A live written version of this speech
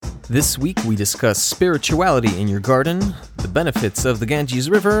This week we discuss spirituality in your garden, the benefits of the Ganges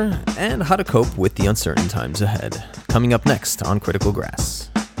River, and how to cope with the uncertain times ahead. Coming up next on Critical Grass.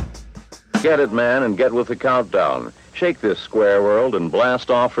 Get it, man, and get with the countdown. Shake this square world and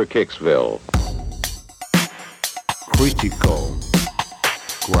blast off for Kicksville. Critical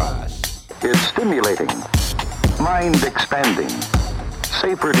Grass. It's stimulating, mind-expanding,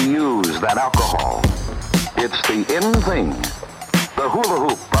 safer to use than alcohol. It's the in thing, the hula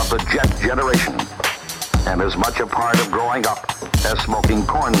hoop of the jet generation, and as much a part of growing up as smoking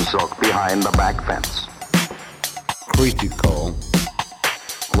corn silk behind the back fence. Critical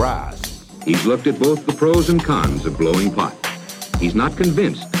Grass. He's looked at both the pros and cons of blowing pot. He's not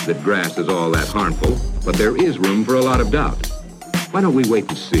convinced that grass is all that harmful, but there is room for a lot of doubt. Why don't we wait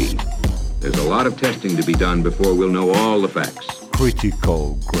and see? There's a lot of testing to be done before we'll know all the facts.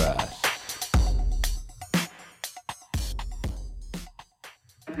 Critical Grass.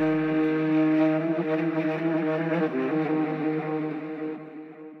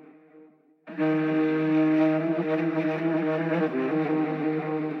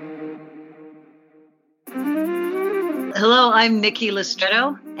 Hello, I'm Nikki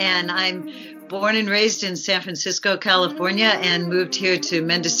Listretto, and I'm born and raised in San Francisco, California, and moved here to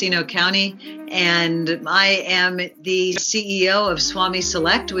Mendocino County. And I am the CEO of Swami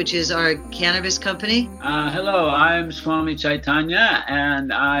Select, which is our cannabis company. Hello, I'm Swami Chaitanya,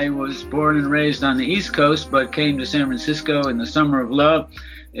 and I was born and raised on the East Coast, but came to San Francisco in the summer of love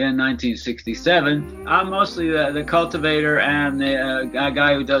in 1967. I'm mostly the cultivator and the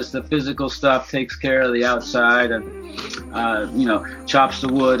guy who does the physical stuff, takes care of the outside, and chops the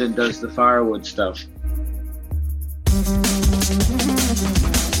wood and does the firewood stuff.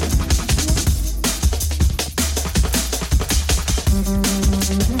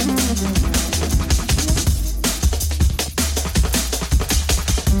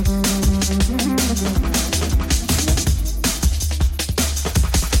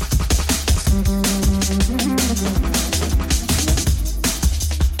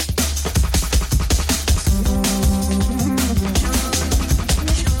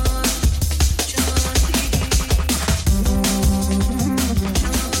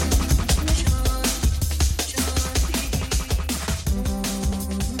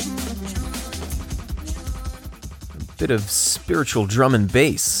 Bit of spiritual drum and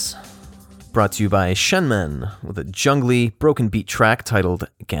bass, brought to you by Shenmen with a jungly, broken beat track titled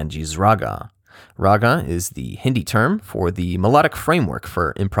Ganges Raga. Raga is the Hindi term for the melodic framework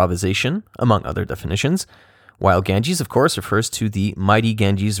for improvisation, among other definitions, while Ganges, of course, refers to the mighty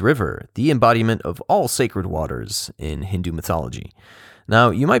Ganges River, the embodiment of all sacred waters in Hindu mythology. Now,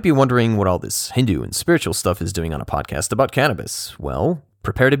 you might be wondering what all this Hindu and spiritual stuff is doing on a podcast about cannabis. Well,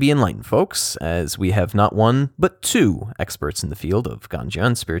 prepare to be enlightened, folks, as we have not one, but two experts in the field of ganja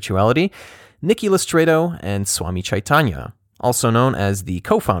and spirituality, Nikki Listretto and Swami Chaitanya, also known as the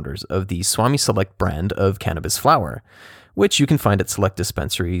co-founders of the Swami Select brand of cannabis flower, which you can find at select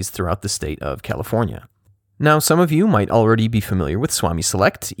dispensaries throughout the state of California. Now, some of you might already be familiar with Swami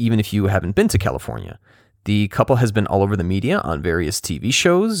Select, even if you haven't been to California. The couple has been all over the media on various TV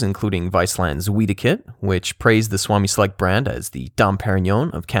shows, including Viceland's Weedakit, which praised the Swami Select brand as the Dom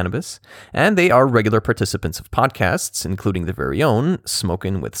Perignon of cannabis, and they are regular participants of podcasts, including their very own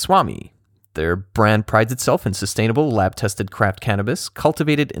Smokin' with Swami. Their brand prides itself in sustainable, lab-tested craft cannabis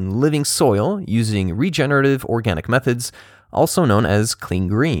cultivated in living soil using regenerative organic methods, also known as clean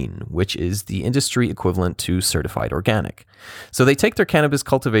green, which is the industry equivalent to certified organic. So they take their cannabis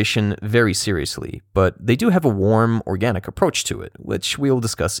cultivation very seriously, but they do have a warm, organic approach to it, which we'll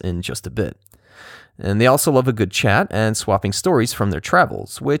discuss in just a bit. And they also love a good chat and swapping stories from their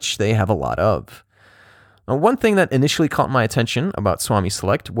travels, which they have a lot of. Now, one thing that initially caught my attention about Swami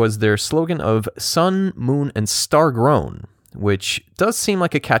Select was their slogan of Sun, Moon, and Star Grown, which does seem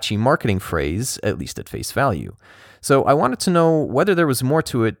like a catchy marketing phrase, at least at face value. So I wanted to know whether there was more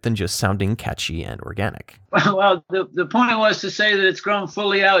to it than just sounding catchy and organic. Well, the point was to say that it's grown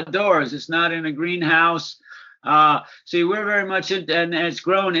fully outdoors. It's not in a greenhouse. See, we're very much and it's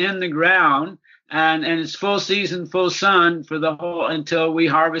grown in the ground, and it's full season, full sun for the whole until we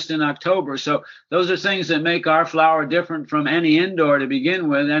harvest in October. So those are things that make our flower different from any indoor to begin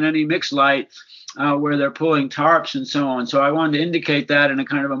with, and any mixed light where they're pulling tarps and so on. So I wanted to indicate that in a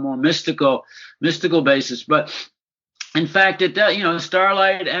kind of a more mystical basis, but. In fact, it does,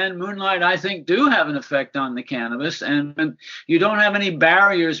 starlight and moonlight, I think, do have an effect on the cannabis. And when you don't have any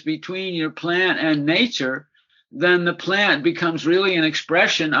barriers between your plant and nature, then the plant becomes really an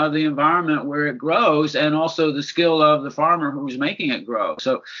expression of the environment where it grows, and also the skill of the farmer who's making it grow.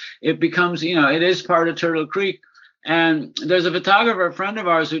 So it becomes, it is part of Turtle Creek And there's a photographer, a friend of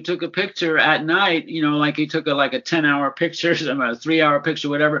ours, who took a picture at night, like he took a 10-hour picture, a 3-hour picture,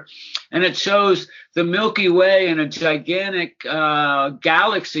 whatever. And it shows the Milky Way in a gigantic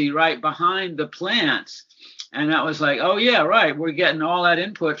galaxy right behind the plants. And that was like, oh, yeah, right. We're getting all that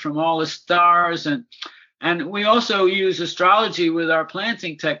input from all the stars. And we also use astrology with our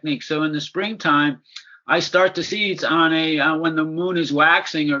planting technique. So in the springtime, I start the seeds on when the moon is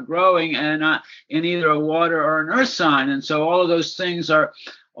waxing or growing, and in either a water or an earth sign. And so all of those things are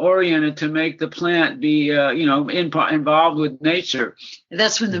oriented to make the plant be, involved with nature.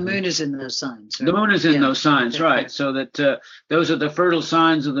 That's when the moon is in those signs. Right? The moon is in those signs, right? So that those are the fertile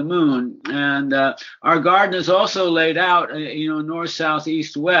signs of the moon. And our garden is also laid out, north, south,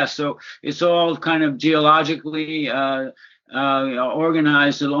 east, west. So it's all kind of geologically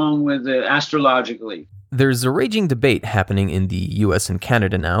organized along with astrologically. There's a raging debate happening in the US and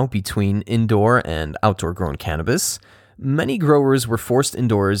Canada now between indoor and outdoor grown cannabis. Many growers were forced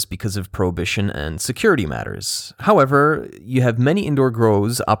indoors because of prohibition and security matters. However, you have many indoor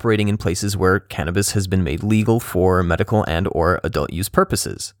grows operating in places where cannabis has been made legal for medical and or adult use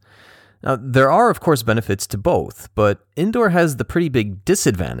purposes. Now, there are, of course, benefits to both, but indoor has the pretty big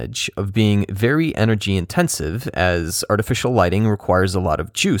disadvantage of being very energy intensive, as artificial lighting requires a lot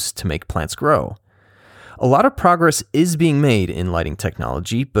of juice to make plants grow. A lot of progress is being made in lighting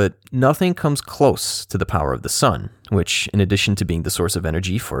technology, but nothing comes close to the power of the sun, which, in addition to being the source of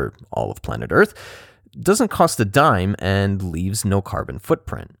energy for all of planet Earth, doesn't cost a dime and leaves no carbon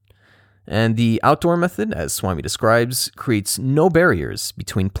footprint. And the outdoor method, as Swami describes, creates no barriers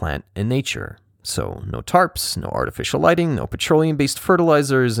between plant and nature. So no tarps, no artificial lighting, no petroleum-based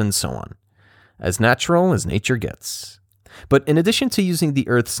fertilizers, and so on. As natural as nature gets. But in addition to using the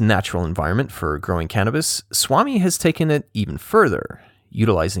Earth's natural environment for growing cannabis, Swami has taken it even further,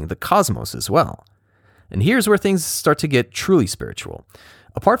 utilizing the cosmos as well. And here's where things start to get truly spiritual.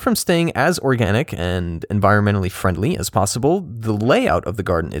 Apart from staying as organic and environmentally friendly as possible, the layout of the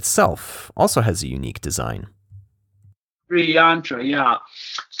garden itself also has a unique design. Sri Yantra, yeah.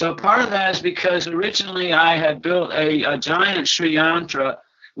 So part of that is because originally I had built a giant Sri Yantra,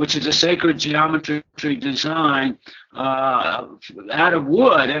 which is a sacred geometry design out of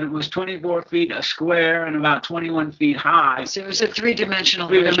wood, and it was 24 feet square and about 21 feet high. So it was a three-dimensional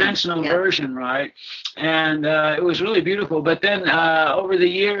version, right? And it was really beautiful. But then over the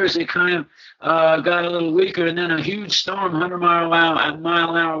years, it kind of got a little weaker, and then a huge storm,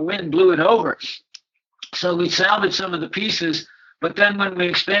 100-mile-an-hour wind, blew it over. So we salvaged some of the pieces. But then when we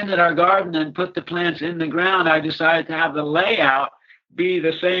expanded our garden and put the plants in the ground, I decided to have the layout be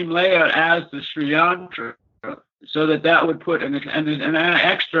the same layout as the Sri Yantra, so that would put an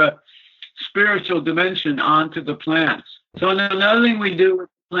extra spiritual dimension onto the plants. So another thing we do with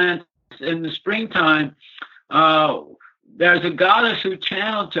plants in the springtime, there's a goddess who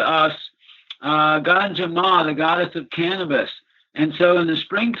channeled to us, Ganja Ma, the goddess of cannabis. And so in the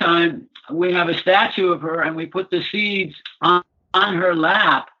springtime, we have a statue of her, and we put the seeds on her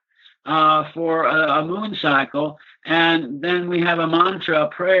lap for a moon cycle. And then we have a mantra, a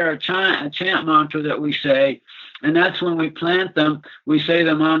prayer, a chant mantra that we say. And that's when we plant them, we say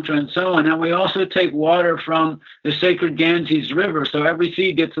the mantra and so on. And we also take water from the sacred Ganges River. So every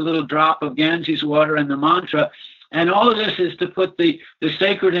seed gets a little drop of Ganges water and the mantra. And all of this is to put the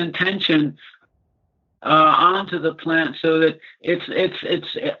sacred intention onto the plant, so that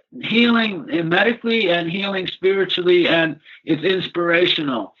it's healing medically and healing spiritually, and it's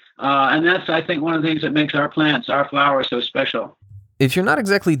inspirational. And that's, I think, one of the things that makes our plants, our flowers, so special. If you're not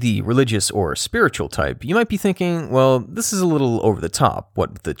exactly the religious or spiritual type, you might be thinking, well, this is a little over the top,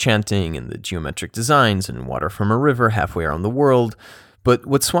 what with the chanting and the geometric designs and water from a river halfway around the world. But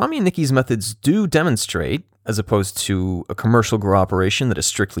what Swami and Nikki's methods do demonstrate, as opposed to a commercial grow operation that is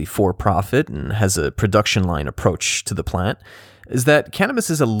strictly for profit and has a production line approach to the plant, is that cannabis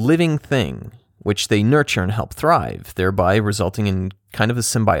is a living thing, which they nurture and help thrive, thereby resulting in kind of a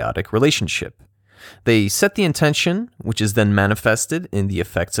symbiotic relationship. They set the intention, which is then manifested in the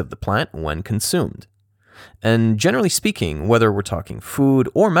effects of the plant when consumed. And generally speaking, whether we're talking food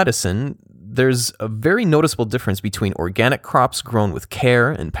or medicine, there's a very noticeable difference between organic crops grown with care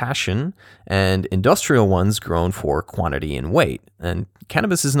and passion and industrial ones grown for quantity and weight, and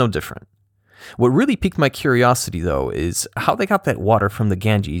cannabis is no different. What really piqued my curiosity, though, is how they got that water from the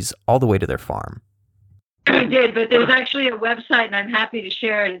Ganges all the way to their farm. We did, but there's actually a website, and I'm happy to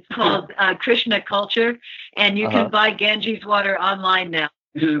share it. It's called Krishna Culture, and you can buy Ganges water online now.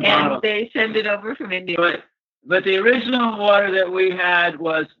 And they send it over from India. But the original water that we had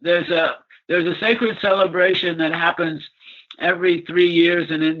was there's a sacred celebration that happens every 3 years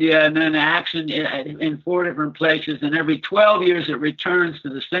in India, and then action in 4 different places. And every 12 years, it returns to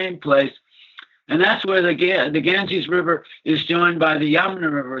the same place. And that's where the Ganges River is joined by the Yamuna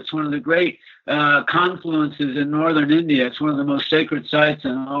River. It's one of the great confluences in northern India. It's one of the most sacred sites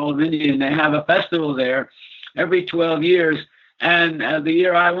in all of India. And they have a festival there every 12 years. And the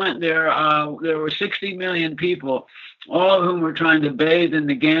year I went there, there were 60 million people, all of whom were trying to bathe in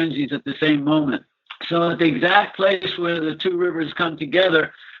the Ganges at the same moment. So at the exact place where the 2 rivers come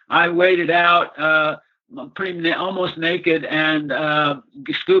together, I waded out almost naked and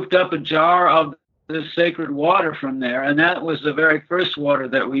scooped up a jar of the sacred water from there. And that was the very first water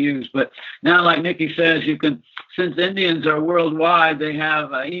that we used. But now, like Nikki says, you can, since Indians are worldwide, they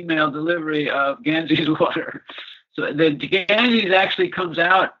have email delivery of Ganges water. So the Ganges actually comes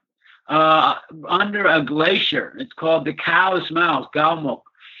out under a glacier. It's called the Cow's Mouth, Galmuk.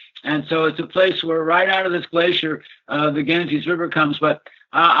 And so it's a place where right out of this glacier, the Ganges River comes. But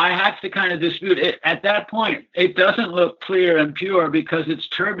I have to kind of dispute it. At that point, it doesn't look clear and pure because it's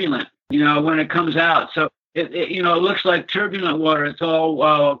turbulent, when it comes out. So it looks like turbulent water. It's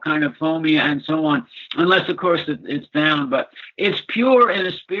all kind of foamy and so on, unless, of course, it's down. But it's pure in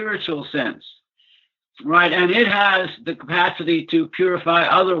a spiritual sense, right? And it has the capacity to purify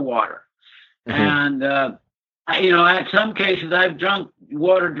other water. Mm-hmm. And, at some cases, I've drunk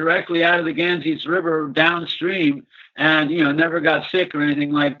water directly out of the Ganges River downstream and, never got sick or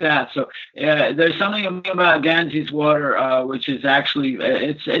anything like that. So there's something about Ganges water, which is actually,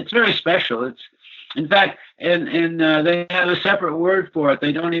 it's very special. It's, in fact, they have a separate word for it.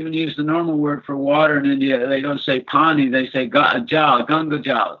 They don't even use the normal word for water in India. They don't say pani, they say jal, Ganga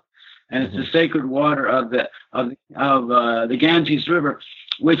Jal. And it's the sacred water of the Ganges River,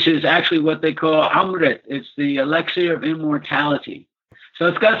 which is actually what they call Amrit. It's the elixir of immortality. So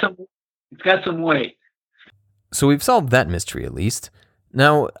it's got some weight. So we've solved that mystery at least.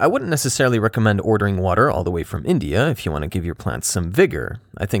 Now, I wouldn't necessarily recommend ordering water all the way from India if you want to give your plants some vigor.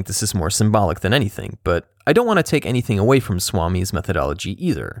 I think this is more symbolic than anything, but I don't want to take anything away from Swami's methodology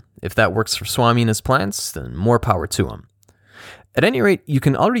either. If that works for Swami and his plants, then more power to him. At any rate, you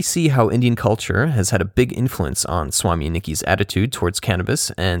can already see how Indian culture has had a big influence on Swami and Nikki's attitude towards cannabis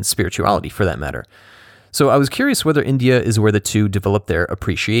and spirituality for that matter. So I was curious whether India is where the two developed their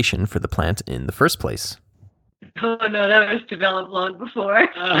appreciation for the plant in the first place. Oh, no, that was developed long before.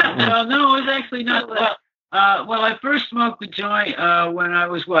 Well, no, it was actually not. Well, I first smoked the joint when I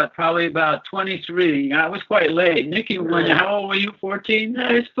was, probably about 23. I was quite late. Nikki, how old were you, 14?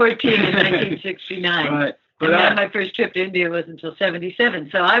 I was 14 in 1969. Right. But then my first trip to India was until 1977.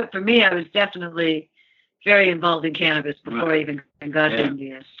 So for me, I was definitely very involved in cannabis before I even got to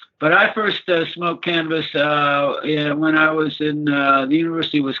India. But I first smoked cannabis when I was in the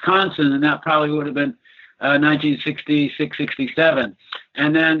University of Wisconsin, and that probably would have been 1966, 67.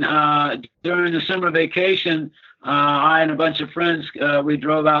 And then during the summer vacation, I and a bunch of friends, we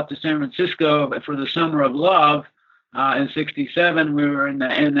drove out to San Francisco for the Summer of Love. In 67, we were in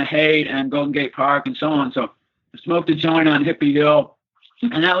the Haight and Golden Gate Park and so on. So I smoked a joint on Hippie Hill,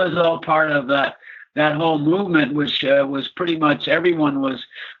 and that was all part of that whole movement, which was pretty much everyone who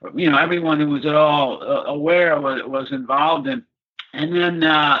was at all aware was involved in. And then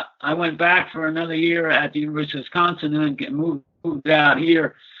I went back for another year at the University of Wisconsin and then moved out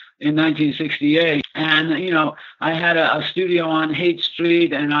here in 1968. And, I had a studio on Haight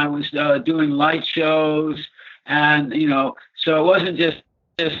Street, and I was doing light shows. And, so it wasn't just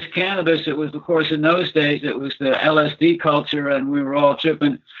cannabis. It was, of course, in those days, it was the LSD culture, and we were all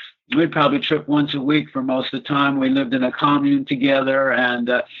tripping. We'd probably trip once a week for most of the time. We lived in a commune together,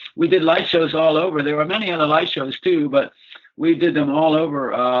 and we did light shows all over. There were many other light shows, too, but we did them all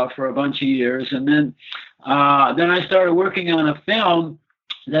over for a bunch of years. And then I started working on a film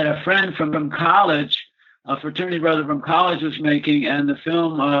that a friend from college, a fraternity brother from college, was making, and the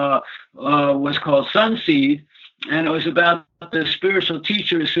film was called Sunseed, and it was about the spiritual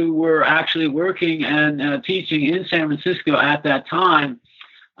teachers who were actually working and teaching in San Francisco at that time.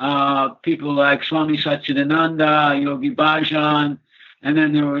 People like Swami Satchidananda, Yogi Bhajan, and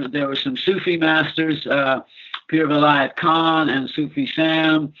then there were some Sufi masters, Pir Vilayat Khan and Sufi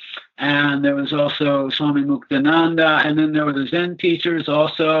Sam, and there was also Swami Muktananda, and then there were the Zen teachers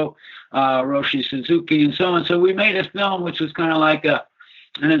also, Roshi Suzuki and so on. So we made a film which was kind of like an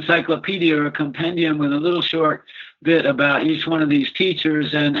encyclopedia or a compendium with a little short bit about each one of these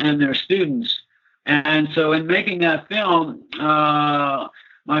teachers and their students. And so in making that film,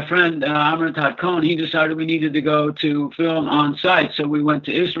 my friend Amritat Cohen, he decided we needed to go to film on site. So we went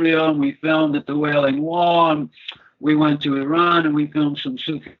to Israel and we filmed at the Wailing Wall, and we went to Iran and we filmed some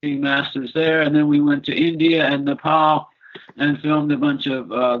Sufi masters there. And then we went to India and Nepal and filmed a bunch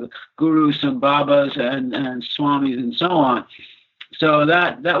of gurus and babas and swamis and so on. So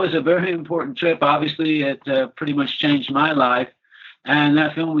that was a very important trip. Obviously, it pretty much changed my life. And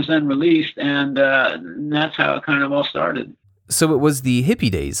that film was then released, and that's how it kind of all started. So it was the hippie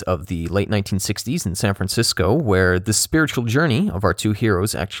days of the late 1960s in San Francisco where the spiritual journey of our two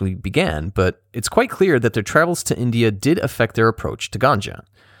heroes actually began, but it's quite clear that their travels to India did affect their approach to ganja.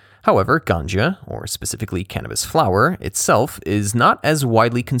 However, ganja, or specifically cannabis flower, itself is not as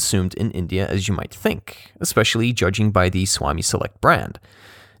widely consumed in India as you might think, especially judging by the Swami Select brand.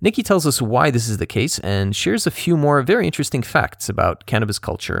 Nikki tells us why this is the case and shares a few more very interesting facts about cannabis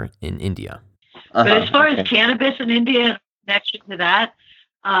culture in India. But as far as cannabis in India, connection to that,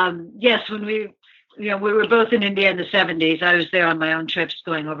 yes, when we were both in India in the 70s. I was there on my own trips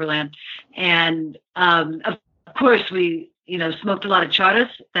going overland. And of course, we smoked a lot of charas,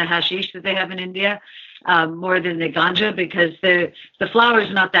 the hashish that they have in India, more than the ganja, because the flower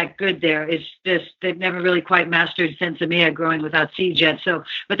is not that good there. It's just they've never really quite mastered sensimilla growing without seeds yet.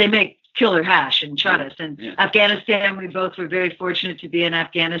 But they make killer hash and charas. And Afghanistan, we both were very fortunate to be in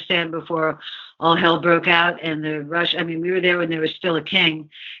Afghanistan before all hell broke out and the rush. I mean, we were there when there was still a king,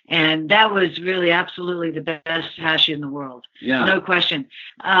 and that was really absolutely the best hash in the world. Yeah, no question.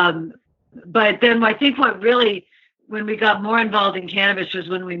 But then I think what really, when we got more involved in cannabis was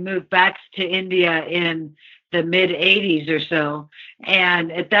when we moved back to India in the mid 80s or so.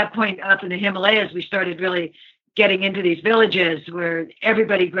 And at that point up in the Himalayas, we started really getting into these villages where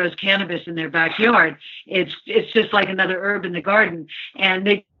everybody grows cannabis in their backyard. It's just like another herb in the garden. And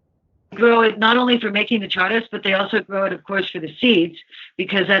they grow it not only for making the charas, but they also grow it, of course, for the seeds,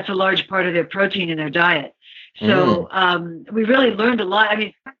 because that's a large part of their protein in their diet. So we really learned a lot. I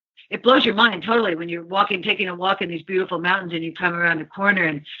mean, it blows your mind totally when you're taking a walk in these beautiful mountains and you come around a corner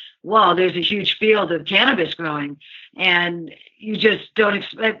and, wow, there's a huge field of cannabis growing. And you just don't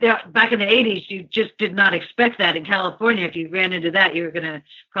expect that. Back in the 80s, you just did not expect that. In California, if you ran into that, you were going to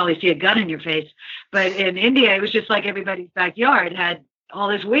probably see a gun in your face. But in India, it was just like everybody's backyard had all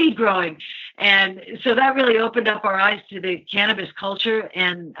this weed growing. And so that really opened up our eyes to the cannabis culture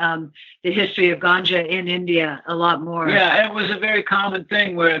and the history of ganja in India a lot more. Yeah, it was a very common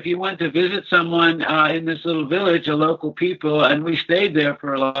thing where if you went to visit someone in this little village, a local people, and we stayed there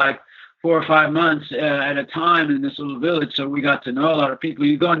for like 4 or 5 months at a time in this little village, so we got to know a lot of people.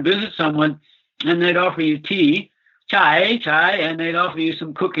 You go and visit someone, and they'd offer you tea, chai, and they'd offer you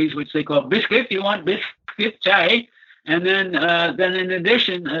some cookies, which they call biscuit. You want biscuit, chai? And then in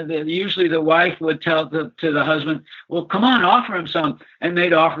addition, usually the wife would tell to the husband, well, come on, offer him some. And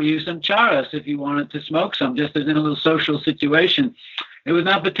they'd offer you some charas if you wanted to smoke some, just as in a little social situation. It was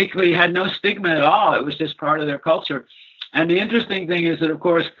not particularly, had no stigma at all. It was just part of their culture. And the interesting thing is that, of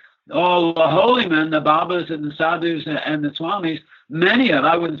course, all the holy men, the babas and the sadhus and the swamis, many of them,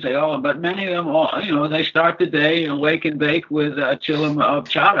 I wouldn't say all of them, but many of them, they start the day, wake and bake with a chillum of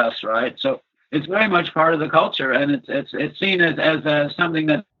charas, right? So it's very much part of the culture, and it's seen as something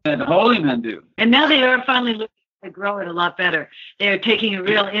that holy men do. And now they are finally looking to grow it a lot better. They are taking a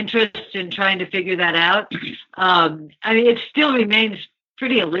real interest in trying to figure that out. I mean, it still remains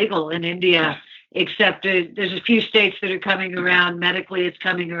pretty illegal in India, except there's a few states that are coming around. Medically, it's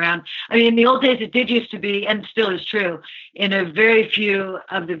coming around. I mean, in the old days, it did used to be, and still is true, in a very few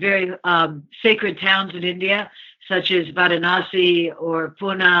of the very sacred towns in India, such as Varanasi or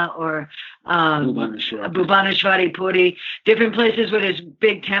Pune or Bhubaneswari, Puri, different places where there's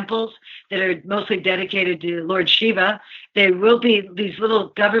big temples that are mostly dedicated to Lord Shiva. There will be these little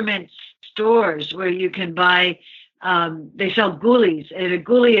government stores where you can buy, they sell goolies. And a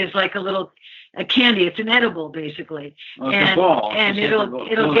goolie is like a candy. It's an edible, basically. And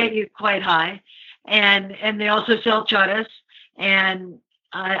it'll get you quite high. And they also sell charas. And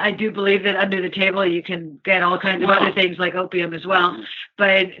I do believe that under the table you can get all kinds of other things like opium as well.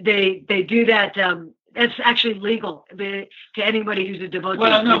 But they do that. That's actually legal to anybody who's a devotee.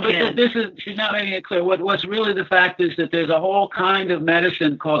 Well, no, but she's not making it clear. What's really the fact is that there's a whole kind of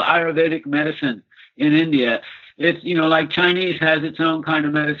medicine called Ayurvedic medicine in India. It's, like Chinese has its own kind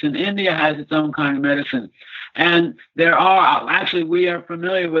of medicine. India has its own kind of medicine. And we are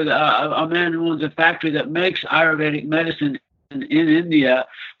familiar with a man who owns a factory that makes Ayurvedic medicine in India,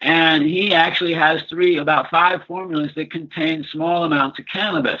 and he actually has about 5 formulas that contain small amounts of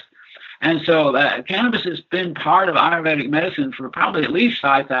cannabis. And so cannabis has been part of Ayurvedic medicine for probably at least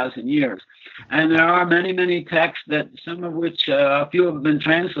 5,000 years. And there are many, many texts, that some of which a few have been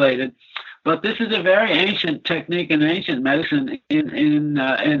translated. But this is a very ancient technique and ancient medicine in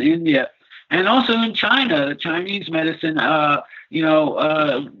India. And also in China, the Chinese medicine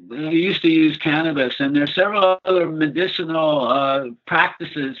used to use cannabis, and there are several other medicinal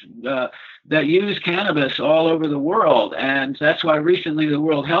practices that use cannabis all over the world. And that's why recently the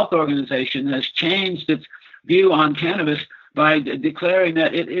World Health Organization has changed its view on cannabis by declaring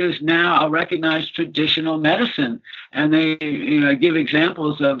that it is now a recognized traditional medicine. And they give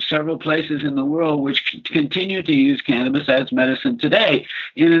examples of several places in the world which continue to use cannabis as medicine today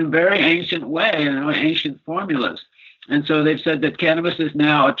in a very ancient way, ancient formulas. And so they've said that cannabis is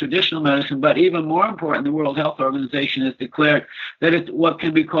now a traditional medicine, but even more important, the World Health Organization has declared that it's what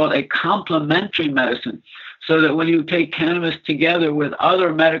can be called a complementary medicine. So that when you take cannabis together with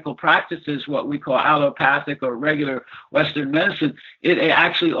other medical practices, what we call allopathic or regular Western medicine, it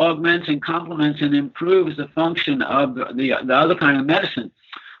actually augments and complements and improves the function of the other kind of medicine.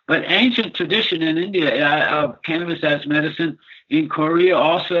 But ancient tradition in India of cannabis as medicine, in Korea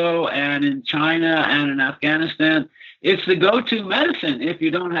also, and in China and in Afghanistan, it's the go-to medicine if you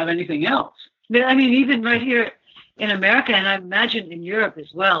don't have anything else. I mean, even right here in America, and I imagine in Europe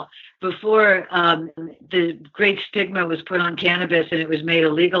as well, before the great stigma was put on cannabis and it was made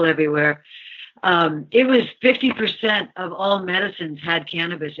illegal everywhere, it was 50% of all medicines had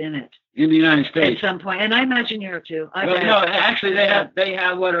cannabis in it. In the United States, at some point, and I imagine Europe too. Actually, they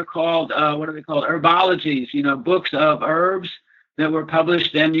have what are called herbologies. Books of herbs that were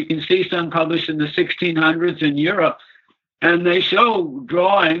published, and you can see some published in the 1600s in Europe, and they show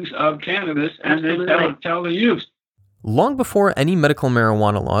drawings of cannabis, and they tell the use. Long before any medical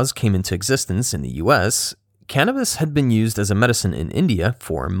marijuana laws came into existence in the US, cannabis had been used as a medicine in India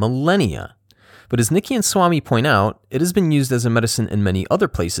for millennia. But as Nikki and Swami point out, it has been used as a medicine in many other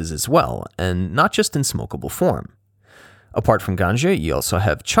places as well, and not just in smokable form. Apart from ganja, you also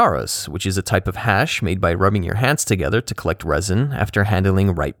have charas, which is a type of hash made by rubbing your hands together to collect resin after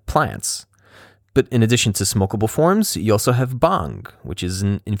handling ripe plants. But in addition to smokable forms, you also have bhang, which is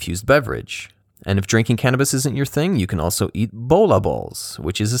an infused beverage. And if drinking cannabis isn't your thing, you can also eat bola balls,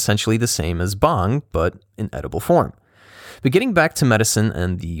 which is essentially the same as bhang, but in edible form. But getting back to medicine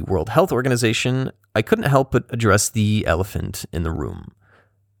and the World Health Organization, I couldn't help but address the elephant in the room: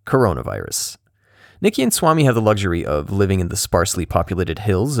 coronavirus. Nikki and Swami have the luxury of living in the sparsely populated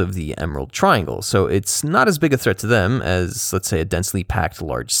hills of the Emerald Triangle, so it's not as big a threat to them as, let's say, a densely packed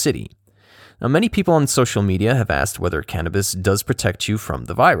large city. Now, many people on social media have asked whether cannabis does protect you from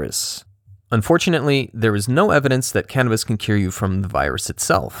the virus. Unfortunately, there is no evidence that cannabis can cure you from the virus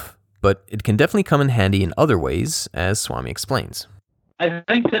itself, but it can definitely come in handy in other ways, as Swami explains. I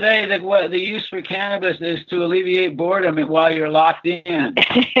think today that the use for cannabis is to alleviate boredom while you're locked in.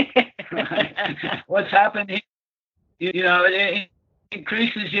 What's happened, it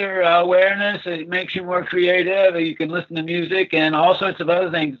increases your awareness, it makes you more creative, you can listen to music and all sorts of other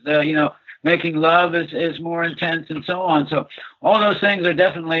things, making love is more intense and so on. So all those things are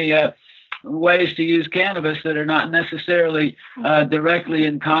definitely ways to use cannabis that are not necessarily directly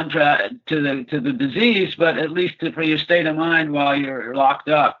in contrast to the disease, but at least for your state of mind while you're locked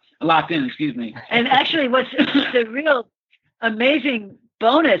in. And actually, what's the real amazing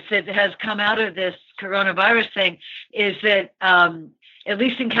bonus that has come out of this coronavirus thing is that, at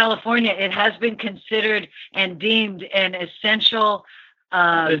least in California, it has been considered and deemed an essential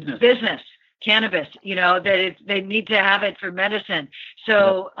business. Cannabis, that they need to have it for medicine.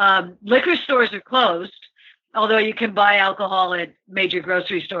 So liquor stores are closed, although you can buy alcohol at major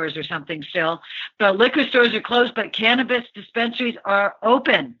grocery stores or something still. But liquor stores are closed, but cannabis dispensaries are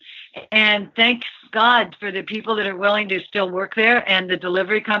open. And thanks God for the people that are willing to still work there and the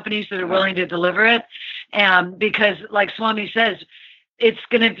delivery companies that are willing to deliver it. Because like Swami says, it's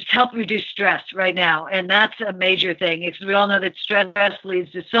going to help reduce stress right now. And that's a major thing. We all know that stress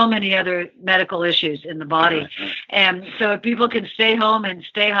leads to so many other medical issues in the body. And so if people can stay home and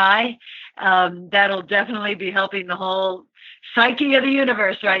stay high, that'll definitely be helping the whole psyche of the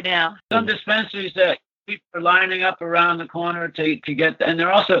universe right now. Some dispensaries that people are lining up around the corner to get, and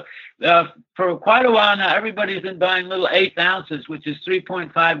they're also, for quite a while now, everybody's been buying little 1/8 ounces, which is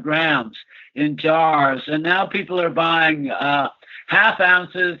 3.5 grams in jars. And now people are buying half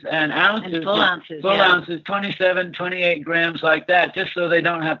ounces and ounces, and full ounces, ounces, 27, 28 grams like that, just so they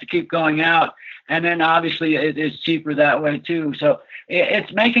don't have to keep going out. And then obviously it is cheaper that way too. So it's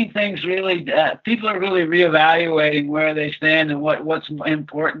making things really, people are really reevaluating where they stand and what's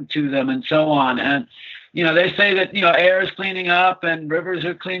important to them and so on. And they say that, air is cleaning up and rivers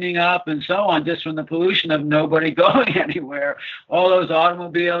are cleaning up and so on, just from the pollution of nobody going anywhere. All those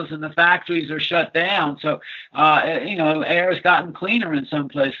automobiles and the factories are shut down. So, air has gotten cleaner in some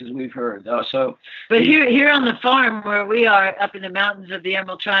places, we've heard. But here on the farm where we are up in the mountains of the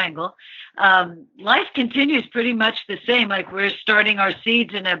Emerald Triangle, life continues pretty much the same. Like, we're starting our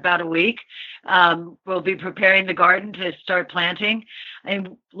seeds in about a week. We'll be preparing the garden to start planting,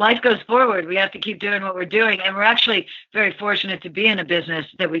 and life goes forward. We have to keep doing what we're doing, and we're actually very fortunate to be in a business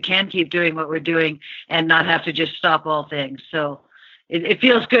that we can keep doing what we're doing and not have to just stop all things. So it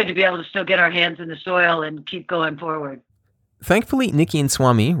feels good to be able to still get our hands in the soil and keep going forward. Thankfully, Nikki and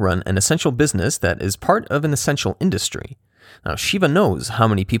Swami run an essential business that is part of an essential industry. Now, Shiva knows how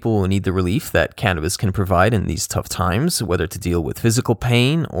many people will need the relief that cannabis can provide in these tough times, whether to deal with physical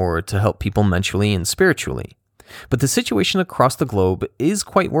pain or to help people mentally and spiritually. But the situation across the globe is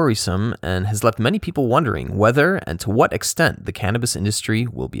quite worrisome and has left many people wondering whether and to what extent the cannabis industry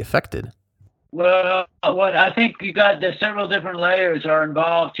will be affected. Well, what I think you got, the several different layers are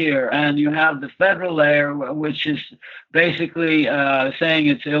involved here, and you have the federal layer, which is basically saying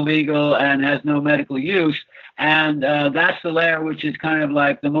it's illegal and has no medical use, and that's the layer which is kind of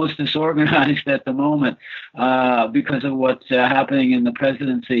like the most disorganized at the moment because of what's happening in the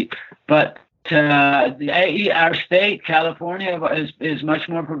presidency. But our state, California, is much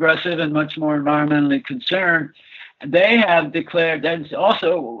more progressive and much more environmentally concerned. They have declared, and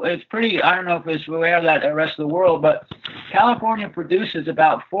also it's pretty, I don't know if it's aware of that the rest of the world, but California produces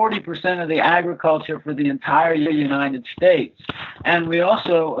about 40% of the agriculture for the entire United States. And we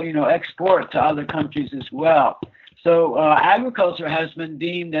also, export to other countries as well. So agriculture has been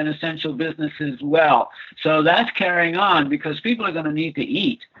deemed an essential business as well. So that's carrying on because people are going to need to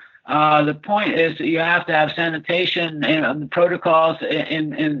eat. The point is that you have to have sanitation and protocols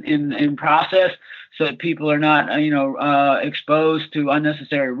in process so that people are not, exposed to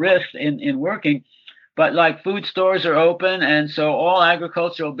unnecessary risks in working. But like food stores are open, and so all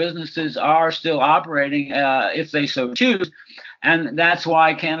agricultural businesses are still operating if they so choose. And that's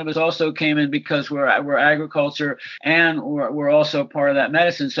why cannabis also came in, because we're agriculture and we're also part of that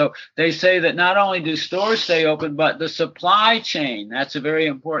medicine. So they say that not only do stores stay open, but the supply chain, that's very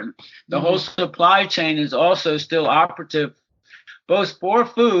important. The whole supply chain is also still operative, both for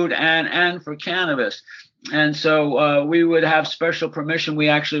food and for cannabis. And so we would have special permission. We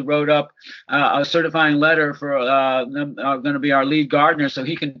actually wrote up a certifying letter for going to be our lead gardener, so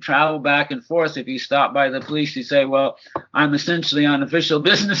he can travel back and forth. If he's stopped by the police, he say, well, I'm essentially on official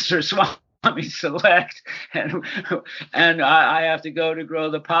business for Swami Select, and I have to go to grow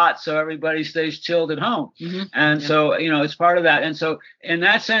the pot so everybody stays chilled at home. And so, it's part of that. And so in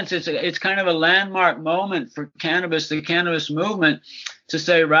that sense, it's kind of a landmark moment for cannabis, the cannabis movement, to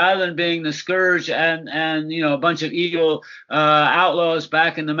say, rather than being the scourge and a bunch of evil outlaws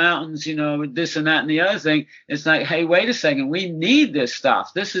back in the mountains, this and that and the other thing, it's like, hey, wait a second, we need this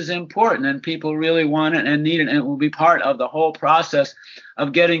stuff. This is important, and people really want it and need it, and it will be part of the whole process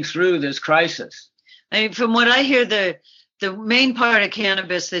of getting through this crisis. I mean, from what I hear, the main part of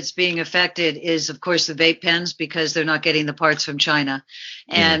cannabis that's being affected is, of course, the vape pens, because they're not getting the parts from China.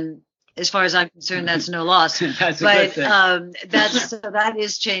 And as far as I'm concerned, that's no loss. That's a but good thing. that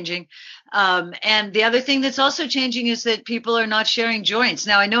is changing. And the other thing that's also changing is that people are not sharing joints.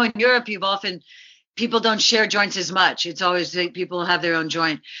 Now, I know in Europe, people don't share joints as much. It's always that people have their own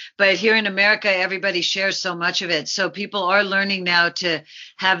joint. But here in America, everybody shares so much of it. So people are learning now to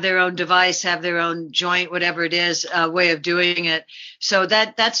have their own device, have their own joint, whatever it is, way of doing it. So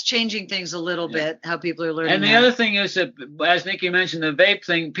that's changing things a little bit, how people are learning. And the other thing is that, as Nikki mentioned, the vape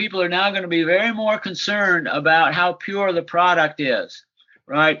thing, people are now going to be very more concerned about how pure the product is,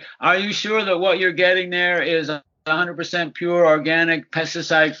 right? Are you sure that what you're getting there is 100% pure, organic,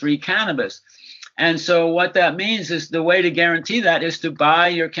 pesticide-free cannabis? And so what that means is the way to guarantee that is to buy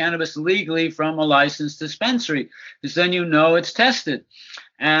your cannabis legally from a licensed dispensary, because then it's tested.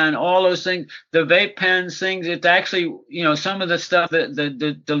 And all those things, the vape pens, things, it's actually, some of the stuff,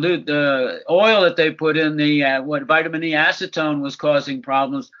 the oil that they put in, the vitamin E acetone was causing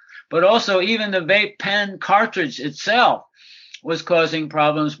problems. But also even the vape pen cartridge itself was causing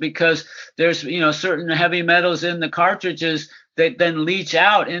problems, because there's, certain heavy metals in the cartridges that then leach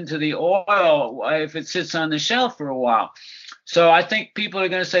out into the oil if it sits on the shelf for a while. So I think people are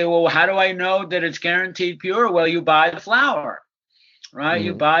going to say, well, how do I know that it's guaranteed pure? Well, you buy the flower, right?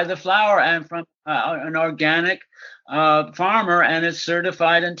 You buy the flower, and from an organic farmer, and it's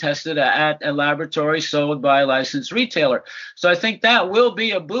certified and tested at a laboratory sold by a licensed retailer. So I think that will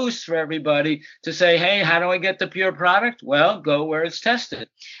be a boost for everybody to say, hey, how do I get the pure product? Well, go where it's tested.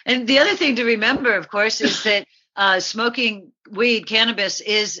 And the other thing to remember, of course, is that smoking weed, cannabis,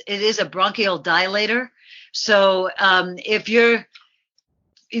 is a bronchial dilator. So if you're,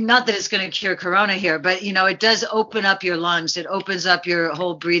 not that it's going to cure corona here, but it does open up your lungs. It opens up your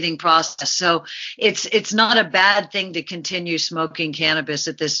whole breathing process. So it's not a bad thing to continue smoking cannabis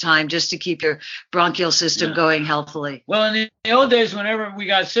at this time, just to keep your bronchial system going healthily. Well, in the old days, whenever we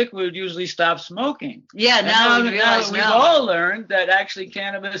got sick, we would usually stop smoking. Yeah, now we've all learned that actually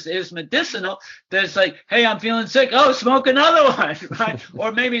cannabis is medicinal. That it's like, hey, I'm feeling sick. Oh, smoke another one, right?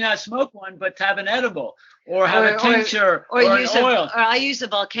 Or maybe not smoke one, but have an edible. Or have a tincture or use an oil. Or I use a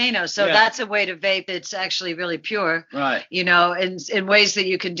volcano, so that's a way to vape that's actually really pure. Right. And in ways that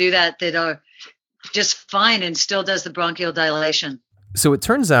you can do that are just fine and still does the bronchial dilation. So it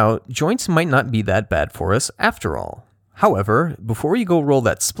turns out joints might not be that bad for us after all. However, before you go roll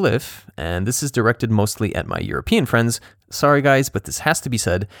that spliff, and this is directed mostly at my European friends, sorry guys, but this has to be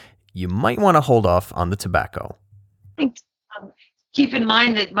said, you might want to hold off on the tobacco. Thanks. Keep in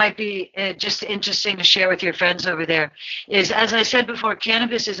mind that might be just interesting to share with your friends over there is, as I said before,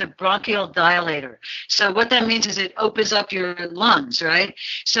 cannabis is a bronchial dilator. So what that means is it opens up your lungs, right?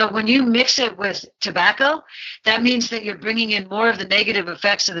 So when you mix it with tobacco, that means that you're bringing in more of the negative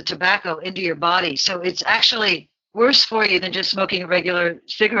effects of the tobacco into your body. So it's actually worse for you than just smoking a regular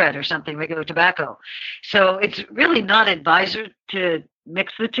cigarette or something, regular tobacco. So it's really not advised to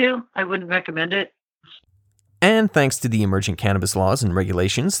mix the two. I wouldn't recommend it. And thanks to the emerging cannabis laws and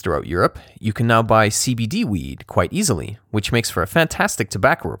regulations throughout Europe, you can now buy CBD weed quite easily, which makes for a fantastic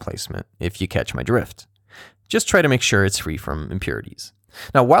tobacco replacement, if you catch my drift. Just try to make sure it's free from impurities.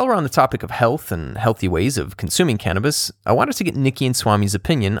 Now, while we're on the topic of health and healthy ways of consuming cannabis, I wanted to get Nikki and Swami's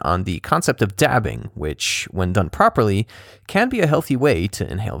opinion on the concept of dabbing, which, when done properly, can be a healthy way to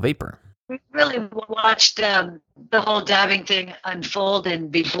inhale vapor. We really watched the whole dabbing thing unfold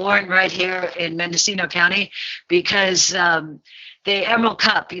and be born right here in Mendocino County because the Emerald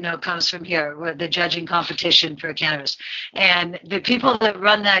Cup, comes from here, the judging competition for cannabis. And the people that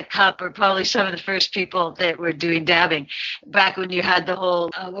run that cup are probably some of the first people that were doing dabbing back when you had the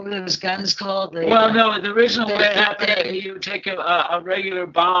whole, what were those guns called? The original way it happened, you take a regular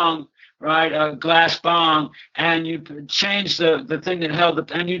bong, right, a glass bong, and you change the thing that held it,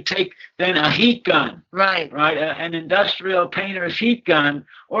 and you take then a heat gun, right, an industrial painter's heat gun,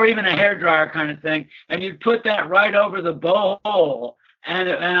 or even a hairdryer kind of thing, and you put that right over the bowl,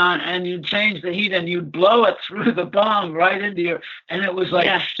 and you change the heat, and you blow it through the bong right into your, and it was like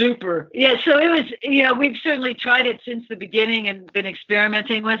super. Yeah, so it was, we've certainly tried it since the beginning and been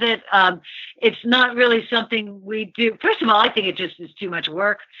experimenting with it. It's not really something we do. First of all, I think it just is too much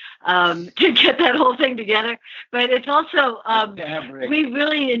work to get that whole thing together. But it's also, we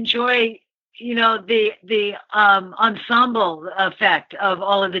really enjoy the ensemble effect of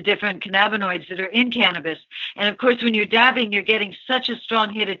all of the different cannabinoids that are in cannabis. And of course, when you're dabbing, you're getting such a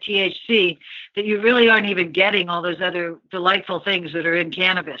strong hit of THC that you really aren't even getting all those other delightful things that are in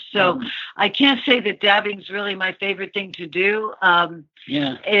cannabis. So I can't say that dabbing's really my favorite thing to do.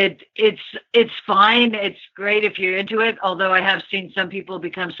 It's fine. It's great if you're into it. Although I have seen some people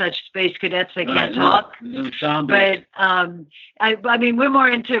become such space cadets they can't talk. But I mean, we're more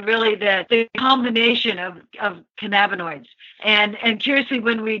into really the combination of cannabinoids. And curiously,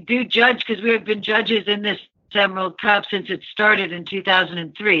 when we do judge, because we have been judges in this Emerald Cup since it started in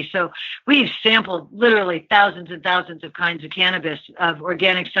 2003. So we've sampled literally thousands and thousands of kinds of cannabis, of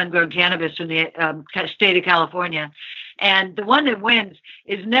organic sun-grown cannabis from the state of California. And the one that wins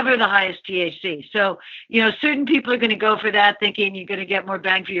is never the highest THC. So, certain people are going to go for that thinking you're going to get more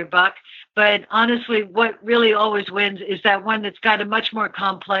bang for your buck. But honestly, what really always wins is that one that's got a much more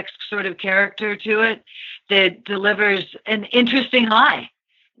complex sort of character to it that delivers an interesting high,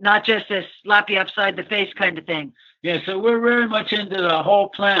 not just a slap you upside the face kind of thing. Yeah, so we're very much into the whole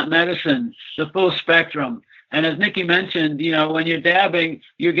plant medicine, the full spectrum. And as Nikki mentioned, when you're dabbing,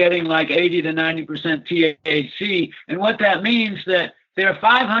 you're getting like 80 to 90% THC. And what that means that there are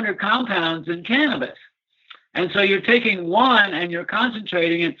 500 compounds in cannabis. And so you're taking one and you're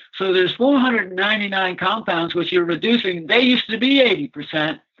concentrating it. So there's 499 compounds, which you're reducing. They used to be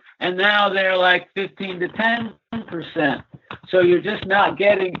 80%, and now they're like 15 to 10%. So you're just not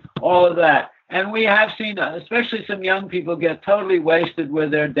getting all of that. And we have seen, especially some young people, get totally wasted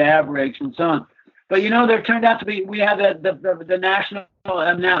with their dab rigs and so on. But there turned out to be, we have the national,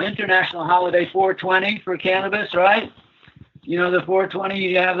 now international holiday 420 for cannabis, right? You know, the 420,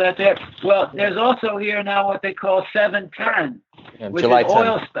 you have that there. Well, there's also here now what they call 710, which July is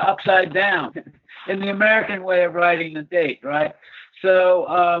oil upside down in the American way of writing the date, right?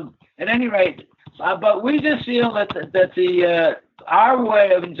 So at any rate, but we just feel that our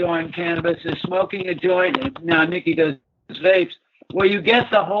way of enjoying cannabis is smoking a joint. Now, Nikki does vapes, where you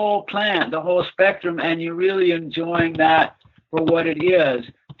get the whole plant, the whole spectrum, and you're really enjoying that for what it is.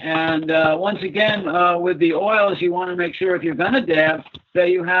 And once again, with the oils, you want to make sure if you're going to dab that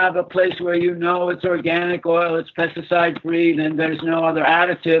you have a place where you know it's organic oil, it's pesticide-free, and there's no other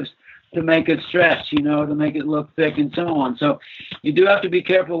additives to make it stretch, you know, to make it look thick and so on. So you do have to be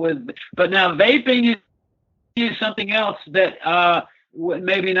careful with. But now vaping is something else that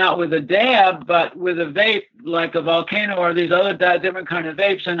maybe not with a dab, but with a vape like a Volcano or these other different kind of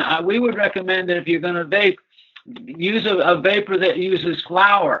vapes. And we would recommend that if you're going to vape, use a vapor that uses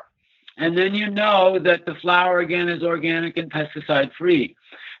flour, and then you know that the flour again is organic and pesticide free,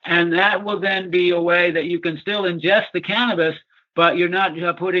 and that will then be a way that you can still ingest the cannabis, but you're not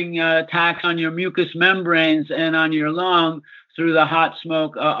putting tax on your mucous membranes and on your lung through the hot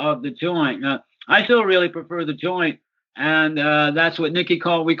smoke of the joint. I still really prefer the joint, and that's what Nikki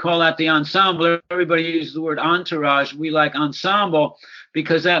we call that the ensemble. Everybody uses the word entourage. We like ensemble,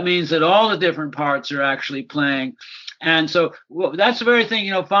 because that means that all the different parts are actually playing. And so that's the very thing,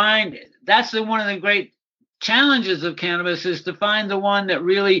 you know, that's one of the great challenges of cannabis, is to find the one that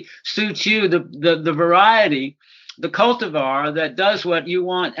really suits you, the variety, the cultivar that does what you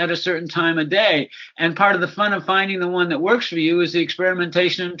want at a certain time of day. And part of the fun of finding the one that works for you is the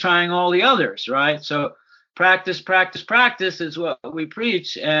experimentation and trying all the others, right? So practice is what we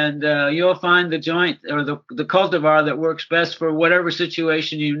preach, and you'll find the joint or the cultivar that works best for whatever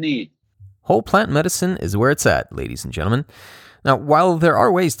situation you need. Whole plant medicine is where it's at, ladies and gentlemen. Now, while there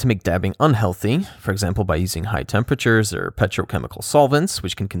are ways to make dabbing unhealthy, for example by using high temperatures or petrochemical solvents,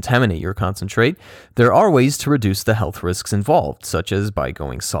 which can contaminate your concentrate, there are ways to reduce the health risks involved, such as by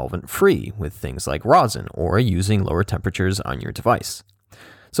going solvent-free with things like rosin or using lower temperatures on your device.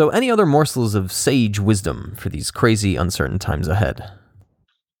 So, any other morsels of sage wisdom for these crazy, uncertain times ahead?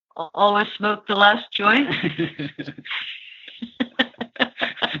 Always smoke the last joint.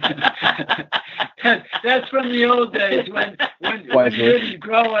 That's from the old days when you didn't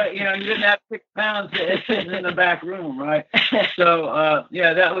grow it, you know, you didn't have 6 pounds sitting in the back room, right? So,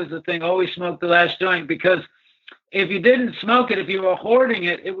 that was the thing. Always smoke the last joint, because if you didn't smoke it, if you were hoarding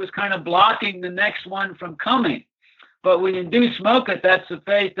it, it was kind of blocking the next one from coming. But when you do smoke it, that's the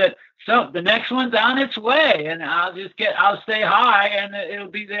faith that the next one's on its way, and I'll stay high, and it'll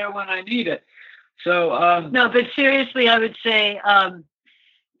be there when I need it. So no, but seriously, I would say,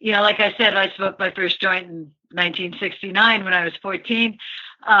 you know, like I said, I smoked my first joint in 1969 when I was 14.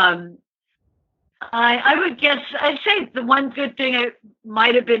 I'd say the one good thing it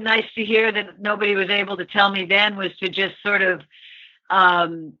might have been nice to hear that nobody was able to tell me then was to just sort of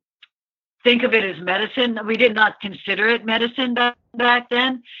think of it as medicine. We did not consider it medicine back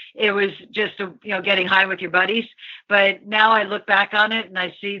then. It was just, getting high with your buddies. But now I look back on it and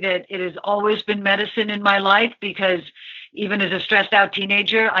I see that it has always been medicine in my life, because even as a stressed out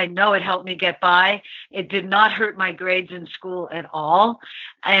teenager, I know it helped me get by. It did not hurt my grades in school at all.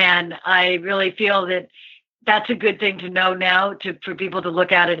 And I really feel that that's a good thing to know now, for people to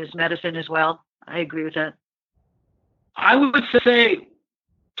look at it as medicine as well. I agree with that. I would say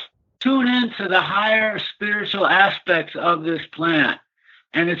tune into the higher spiritual aspects of this plant.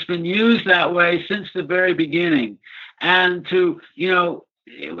 And it's been used that way since the very beginning. And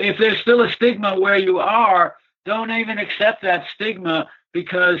if there's still a stigma where you are, don't even accept that stigma,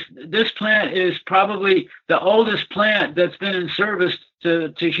 because this plant is probably the oldest plant that's been in service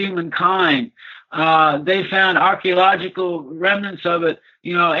to humankind. They found archaeological remnants of it,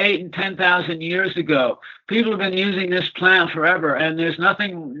 8,000 and 10,000 years ago. People have been using this plant forever, and there's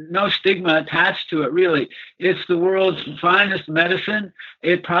no stigma attached to it, really. It's the world's finest medicine.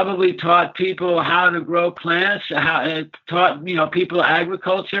 It probably taught people how to grow plants, it taught, people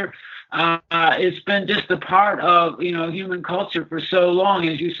agriculture. It's been just a part of, human culture for so long.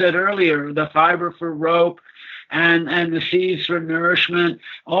 As you said earlier, the fiber for rope, and the seeds for nourishment,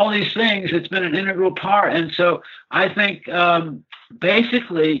 all these things, it's been an integral part. And so I think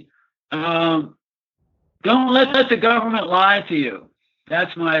basically, don't let the government lie to you.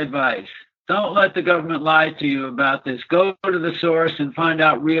 That's my advice. Don't let the government lie to you about this. Go to the source and find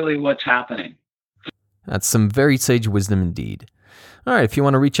out really what's happening. That's some very sage wisdom indeed. All right, if you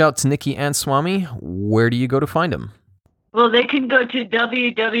want to reach out to Nikki and Swami, where do you go to find them? Well, they can go to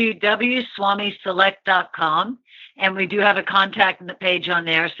www.swamiselect.com, and we do have a contact page on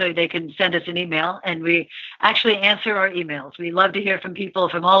there, so they can send us an email, and we actually answer our emails. We love to hear from people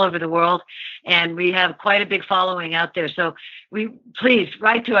from all over the world, and we have quite a big following out there. So please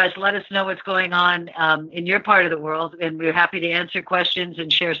write to us, let us know what's going on in your part of the world, and we're happy to answer questions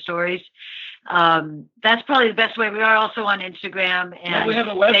and share stories. That's probably the best way. We are also on Instagram and we have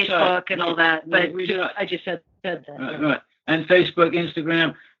a website. Facebook and all that, but I just said that. Right. And Facebook,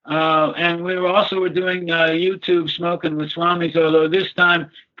 Instagram, and we're doing YouTube Smoking with Swamis, although this time,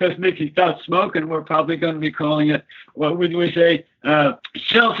 because Mickey stopped smoking, we're probably going to be calling it, what would we say,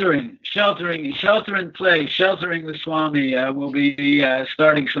 shelter in place, sheltering with Swami. We'll be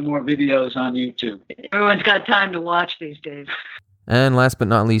starting some more videos on YouTube. Everyone's got time to watch these days. And last but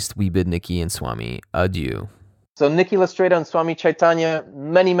not least, we bid Nikki and Swami adieu. So Nikki Lestrada and Swami Chaitanya,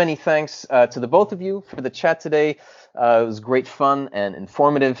 many, many thanks to the both of you for the chat today. It was great fun and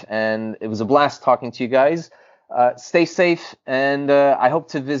informative, and it was a blast talking to you guys. Stay safe, and I hope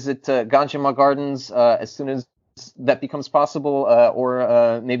to visit Ganjima Gardens as soon as that becomes possible,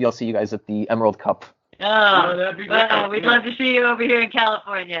 or maybe I'll see you guys at the Emerald Cup. Oh, that'd be great. well, we'd love to see you over here in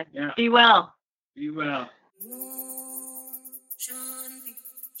California. Yeah. Be well. Be well.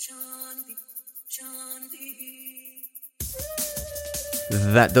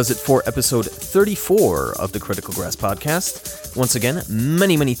 That does it for episode 34 of the Critical Grass Podcast. Once again,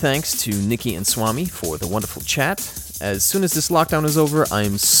 many, many thanks to Nikki and Swami for the wonderful chat. As soon as this lockdown is over,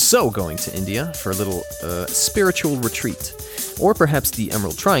 I'm so going to India for a little spiritual retreat. Or perhaps the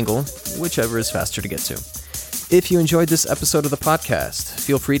Emerald Triangle, whichever is faster to get to. If you enjoyed this episode of the podcast,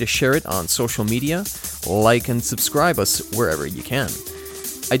 feel free to share it on social media, like and subscribe us wherever you can.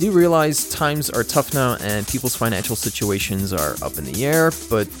 I do realize times are tough now and people's financial situations are up in the air,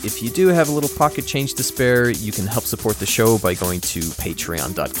 but if you do have a little pocket change to spare, you can help support the show by going to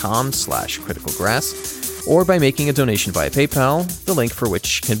patreon.com/criticalgrass or by making a donation via PayPal, the link for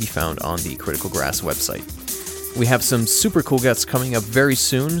which can be found on the Critical Grass website. We have some super cool guests coming up very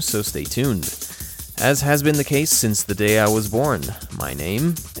soon, so stay tuned. As has been the case since the day I was born, my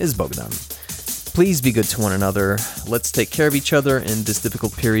name is Bogdan. Please be good to one another. Let's take care of each other in this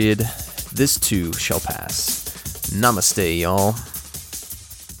difficult period. This too shall pass. Namaste, y'all.